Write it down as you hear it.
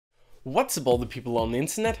What's up all the people on the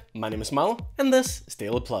internet? My name is Milo and this is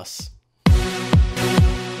DailyPlus.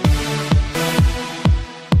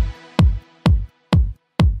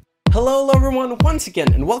 Hello everyone once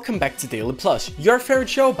again and welcome back to DailyPlus, your favorite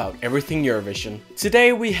show about everything Eurovision.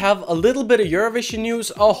 Today we have a little bit of Eurovision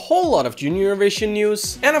news, a whole lot of Junior Eurovision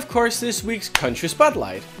news, and of course this week's country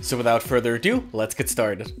spotlight. So without further ado, let's get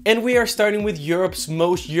started. And we are starting with Europe's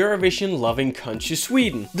most Eurovision loving country,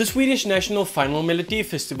 Sweden. The Swedish national final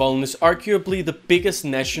Melodifestivalen is arguably the biggest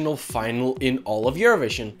national final in all of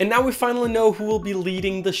Eurovision. And now we finally know who will be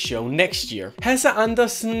leading the show next year. Hasse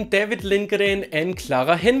Andersen, David Lindgren and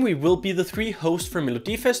Clara Henry will be the three hosts for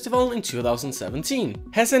Melodifestivalen in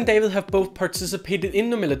 2017. Hasse and David have both participated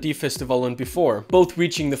in the Melodifestivalen before, both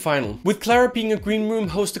reaching the final, with Clara being a green room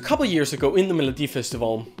host a couple years ago in the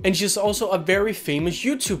Melodifestivalen. And she's also a very famous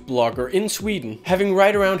YouTube blogger in Sweden, having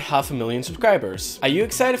right around 500,000 subscribers. Are you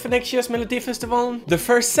excited for next year's Melodifestivalen? The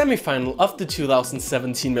first semi-final of the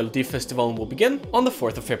 2017 Melodifestivalen will begin on the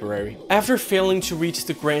 4th of February. After failing to reach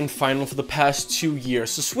the grand final for the past 2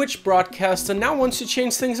 years, the Swedish broadcaster now wants to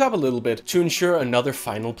change things up a little bit to ensure another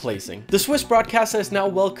final placing. The Swiss broadcaster is now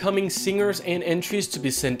welcoming singers and entries to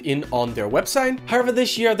be sent in on their website. However,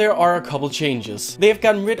 this year there are a couple changes. They have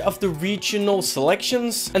gotten rid of the regional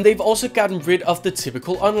selections and they've also gotten rid of the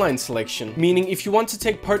typical online selection, meaning if you want to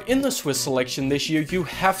take part in the Swiss selection this year, you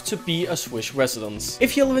have to be a Swiss resident.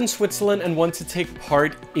 If you live in Switzerland and want to take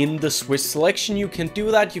part in the Swiss selection, you can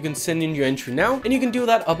do that. You can send in your entry now and you can do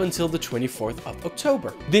that up until the 24th of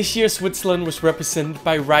October. This year Switzerland was represented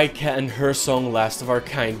by Raika and her song Last of Our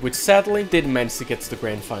Kind, which sadly didn't manage to get to the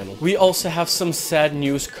grand final. We also have some sad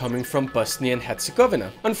news coming from Bosnia and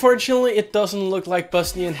Herzegovina. Unfortunately, it doesn't look like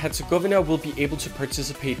Bosnia and Herzegovina will be able to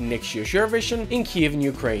participate in next year's Eurovision in Kiev in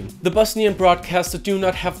Ukraine. The Bosnian broadcaster do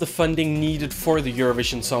not have the funding needed for the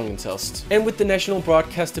Eurovision Song Contest. And with the national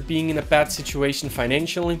broadcaster being in a bad situation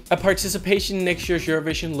financially, a participation in next year's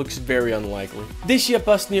Eurovision looks very unlikely. This year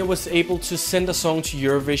Bosnia was able to send a song to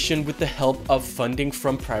Eurovision with the help of funding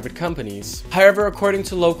from private companies. However, according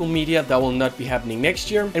to local media, that will not be happening next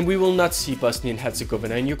year and we will not see Bosnia and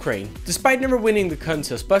Herzegovina in Ukraine. Despite never winning the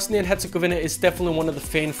contest, Bosnia and Herzegovina is definitely one of the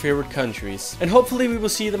fan favorite countries and hopefully we will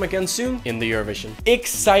see them again soon in the Eurovision.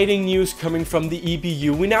 Exciting news coming from the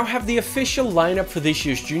EBU. We now have the official lineup for this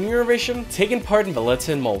year's Junior Eurovision, taking part in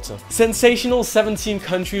Valletta and Malta. Sensational 17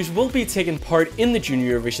 countries will be taking part in the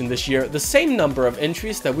Junior Eurovision this year, the same number of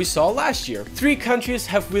entries that we saw last year. 3 countries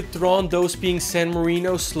have withdrawn, those being San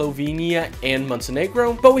Marino, Slovenia and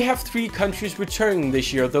Montenegro, but we have 3 countries returning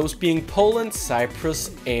this year, those being Poland,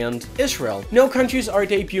 Cyprus and Israel. No countries are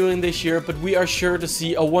debuting this year, but we are sure to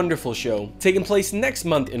see a wonderful show taking place next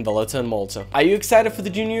month in Valletta and Malta. Are you excited for the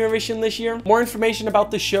Junior Eurovision this year? More information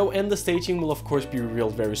about the show and the staging will of course be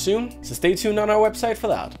revealed very soon, so stay tuned on our website for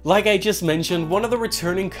that. Like I just mentioned, one of the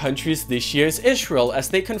returning countries this year is Israel, as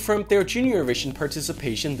they confirmed their Junior Eurovision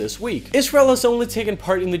participation this week. Israel has only taken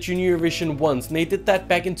part in the Junior Eurovision once and they did that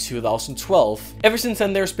back in 2012. Ever since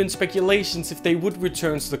then there's been speculations if they would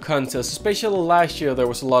return to the contest, especially last year there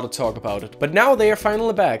was a lot of talk about it. But now they are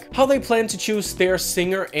finally back. How they plan to choose their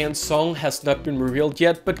singer and song has not been revealed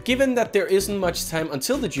yet, but given that there isn't much time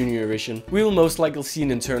until the Junior Eurovision, we will most likely see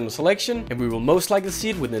an internal selection and we will most likely see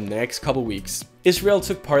it within the next couple weeks. Israel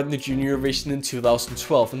took part in the Junior Eurovision in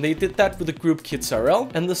 2012 and they did that with the group Kids RL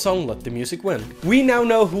and the song Let the Music Win. We now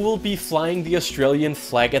know who will be flying the Australian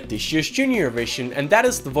flag at this year's Junior Eurovision, and that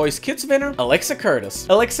is The Voice Kids winner Alexa Curtis.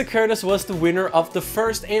 Alexa Curtis was the winner of the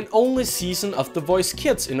first and only season of The Voice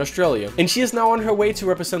Kids in Australia, and she is now on her way to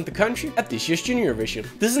represent the country at this year's Junior Eurovision.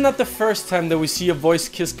 This is not the first time that we see a Voice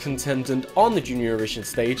Kids contestant on the Junior Eurovision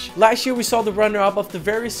stage. Last year we saw the runner-up of the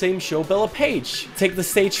very same show, Bella Page, take the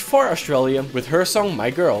stage for Australia with her song My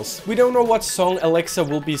Girls. We don't know what song Alexa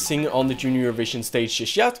will be singing on the Junior Eurovision stage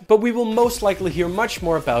just yet, but we will most likely hear much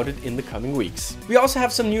more about it in the coming weeks. We also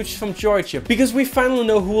have some news from Georgia, because we finally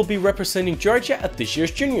know who will be representing Georgia at this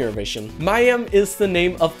year's Junior Eurovision. Mayam is the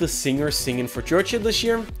name of the singer singing for Georgia this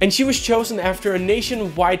year, and she was chosen after a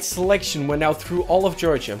nationwide selection went out through all of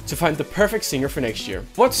Georgia to find the perfect singer for next year.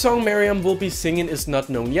 What song Mariam will be singing is not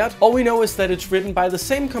known yet. All we know is that it's written by the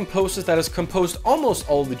same composer that has composed almost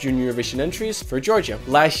all the Junior Eurovision entries for Georgia.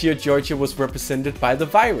 Last year Georgia was represented by The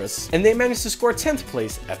Virus and they managed to score 10th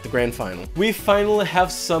place at the grand final. We finally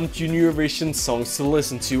have some Junior Eurovision songs to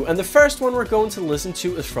listen to, and the first one we're going to listen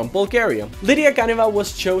to is from Bulgaria. Lydia Ganeva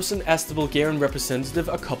was chosen as the Bulgarian representative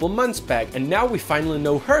a couple months back, and now we finally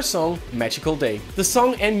know her song Magical Day. The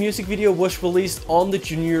song and music video was released on the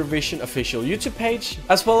Junior Eurovision official YouTube page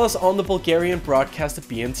as well as on the Bulgarian broadcaster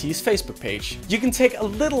BNT's Facebook page. You can take a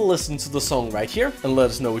little listen to the song right here and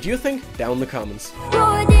let us know what you think down in the comments.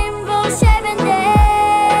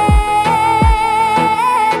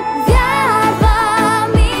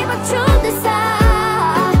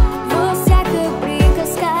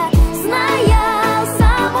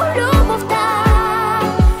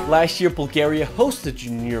 last year Bulgaria hosted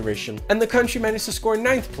Junior Eurovision, and the country managed to score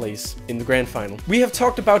 9th place in the grand final. We have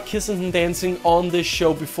talked about kissing and dancing on this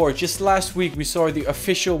show before. Just last week we saw the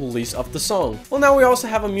official release of the song. Well, now we also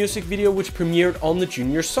have a music video which premiered on the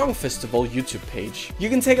Junior Song Festival YouTube page. You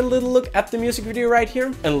can take a little look at the music video right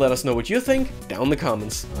here and let us know what you think down in the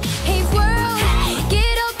comments. Hey world,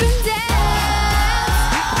 get up and dance.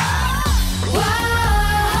 Whoa,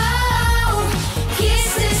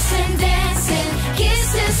 kisses and dancing,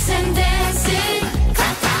 kisses and dancing.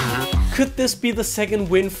 Could this be the second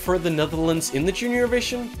win for the Netherlands in the Junior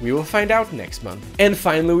Eurovision? We will find out next month. And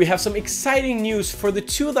finally, we have some exciting news for the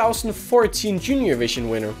 2014 Junior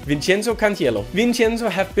Eurovision winner, Vincenzo Cantiello. Vincenzo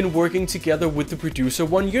have been working together with the producer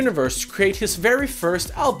One Universe to create his very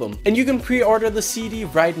first album, and you can pre-order the CD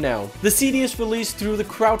right now. The CD is released through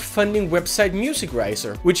the crowdfunding website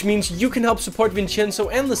Musicriser, which means you can help support Vincenzo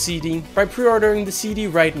and the CD by pre-ordering the CD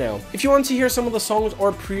right now. If you want to hear some of the songs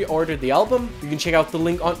or pre-order the album, you can check out the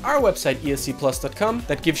link on our website esc-plus.com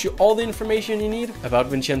that gives you all the information you need about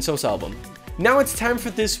Vincenzo's album. Now it's time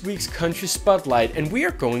for this week's country spotlight, and we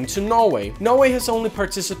are going to Norway. Norway has only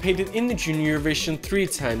participated in the Junior Eurovision 3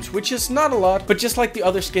 times, which is not a lot, but just like the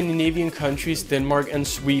other Scandinavian countries, Denmark and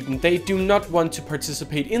Sweden, they do not want to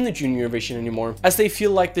participate in the Junior Eurovision anymore, as they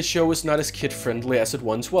feel like the show is not as kid-friendly as it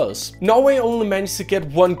once was. Norway only managed to get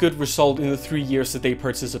one good result in the 3 years that they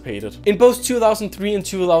participated. In both 2003 and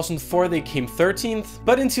 2004 they came 13th,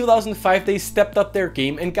 but in 2005 they stepped up their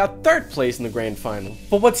game and got 3rd place in the grand final.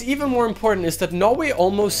 But what's even more important is that Norway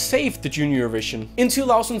almost saved the Junior Eurovision. In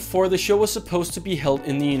 2004 the show was supposed to be held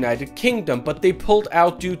in the United Kingdom, but they pulled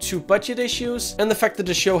out due to budget issues and the fact that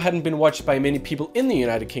the show hadn't been watched by many people in the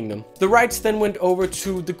United Kingdom. The rights then went over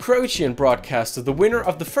to the Croatian broadcaster, the winner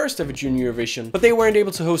of the first ever Junior Eurovision, but they weren't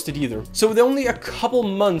able to host it either. So with only a couple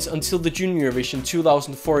months until the Junior Eurovision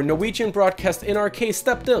 2004, Norwegian broadcast NRK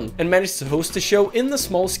stepped in and managed to host the show in the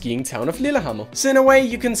small skiing town of Lillehammer. So in a way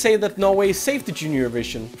you can say that Norway saved the Junior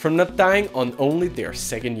Eurovision from not dying on only their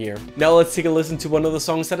 2nd year. Now let's take a listen to one of the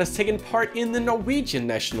songs that has taken part in the Norwegian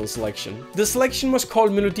national selection. The selection was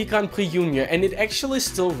called Melodi Grand Prix Junior, and it actually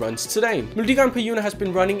still runs today. Melodi Grand Prix Junior has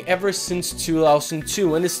been running ever since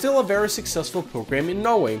 2002 and is still a very successful program in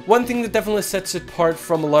Norway. One thing that definitely sets it apart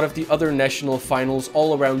from a lot of the other national finals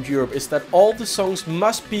all around Europe is that all the songs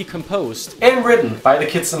must be composed and written by the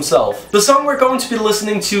kids themselves. The song we're going to be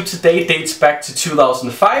listening to today dates back to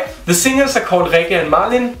 2005. The singers are called Rikke and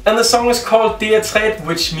Malin, and the song is called Det er træt,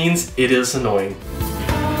 which means it is annoying.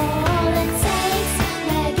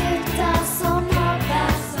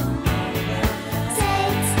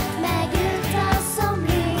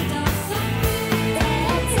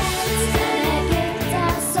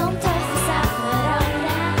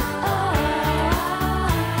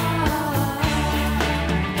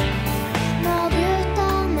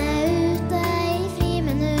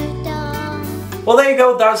 Well, there you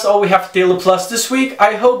go, that's all we have for DailyPlus this week.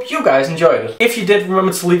 I hope you guys enjoyed it. If you did,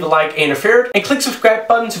 remember to leave a like and a favorite, and click subscribe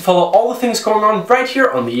button to follow all the things going on right here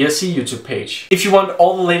on the ESC YouTube page. If you want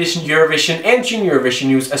all the latest Eurovision and Junior Eurovision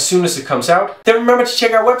news as soon as it comes out, then remember to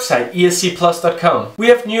check our website, esc-plus.com. We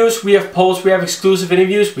have news, we have polls, we have exclusive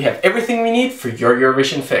interviews, we have everything we need for your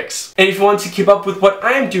Eurovision fix. And if you want to keep up with what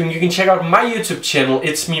I am doing, you can check out my YouTube channel,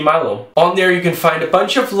 It's Me Milo. On there you can find a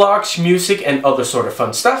bunch of vlogs, music and other sort of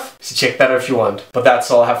fun stuff, so check that out if you want. But that's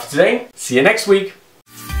all I have for today. See you next week.